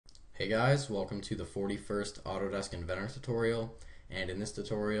Hey guys, welcome to the 41st Autodesk Inventor tutorial, and in this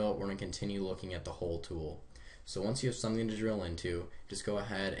tutorial we're going to continue looking at the hole tool. So once you have something to drill into, just go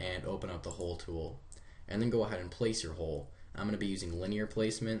ahead and open up the hole tool and then go ahead and place your hole. I'm going to be using linear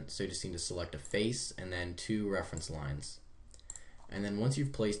placement, so you just need to select a face and then two reference lines. And then once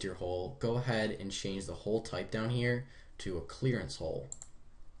you've placed your hole, go ahead and change the hole type down here to a clearance hole.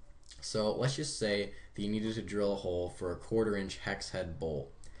 So let's just say that you needed to drill a hole for a 1/4 inch hex head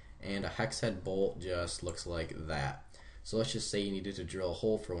bolt. And a hex head bolt just looks like that. So let's just say you needed to drill a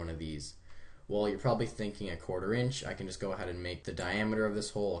hole for one of these. Well, you're probably thinking a 1/4 inch, I can just go ahead and make the diameter of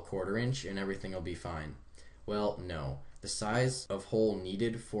this hole a 1/4 inch and everything will be fine. Well, no. The size of hole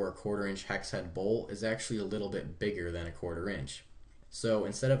needed for a 1/4 inch hex head bolt is actually a little bit bigger than a 1/4 inch. So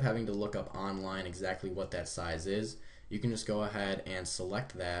instead of having to look up online exactly what that size is, you can just go ahead and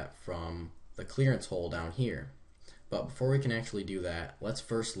select that from the clearance hole down here. But before we can actually do that, let's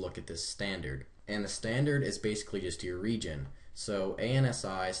first look at this standard. And the standard is basically just your region. So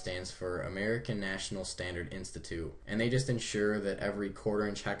ANSI stands for American National Standard Institute, and they just ensure that every 1/4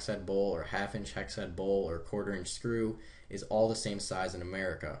 inch hex head bolt or 1/2 inch hex head bolt or 1/4 inch screw is all the same size in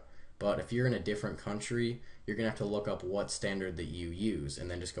America. But if you're in a different country, you're going to have to look up what standard that you use and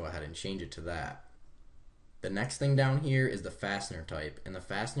then just go ahead and change it to that. The next thing down here is the fastener type, and the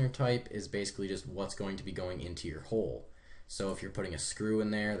fastener type is basically just what's going to be going into your hole. So if you're putting a screw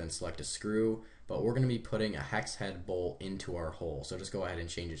in there, then select a screw, but we're going to be putting a hex head bolt into our hole, so just go ahead and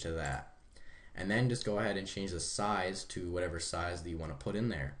change it to that. And then just go ahead and change the size to whatever size that you want to put in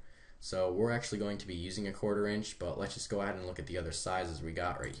there. So we're actually going to be using a 1/4 inch, but let's just go ahead and look at the other sizes we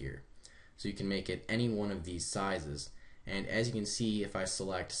got right here. So you can make it any one of these sizes. And as you can see, if I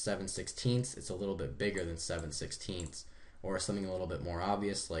select 7/16, it's a little bit bigger than 7/16, or something a little bit more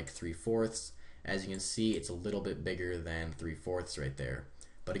obvious like 3/4. As you can see, it's a little bit bigger than 3/4 right there.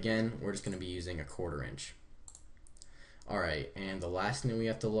 But again, we're just going to be using a 1/4 inch. Alright, and the last thing we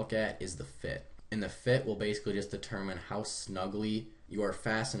have to look at is the fit. And the fit will basically just determine how snugly your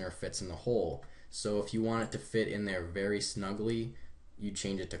fastener fits in the hole. So if you want it to fit in there very snugly, you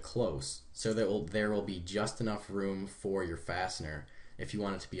change it to close, so that there will be just enough room for your fastener. If you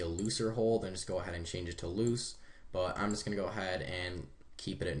want it to be a looser hole, then just go ahead and change it to loose, but I'm just going to go ahead and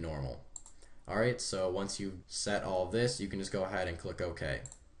keep it at normal. Alright, so once you've set all of this, you can just go ahead and click OK.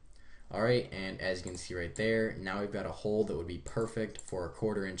 Alright, and as you can see right there, now we've got a hole that would be perfect for a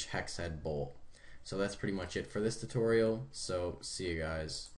 1/4 inch hex head bolt. So that's pretty much it for this tutorial, so see you guys.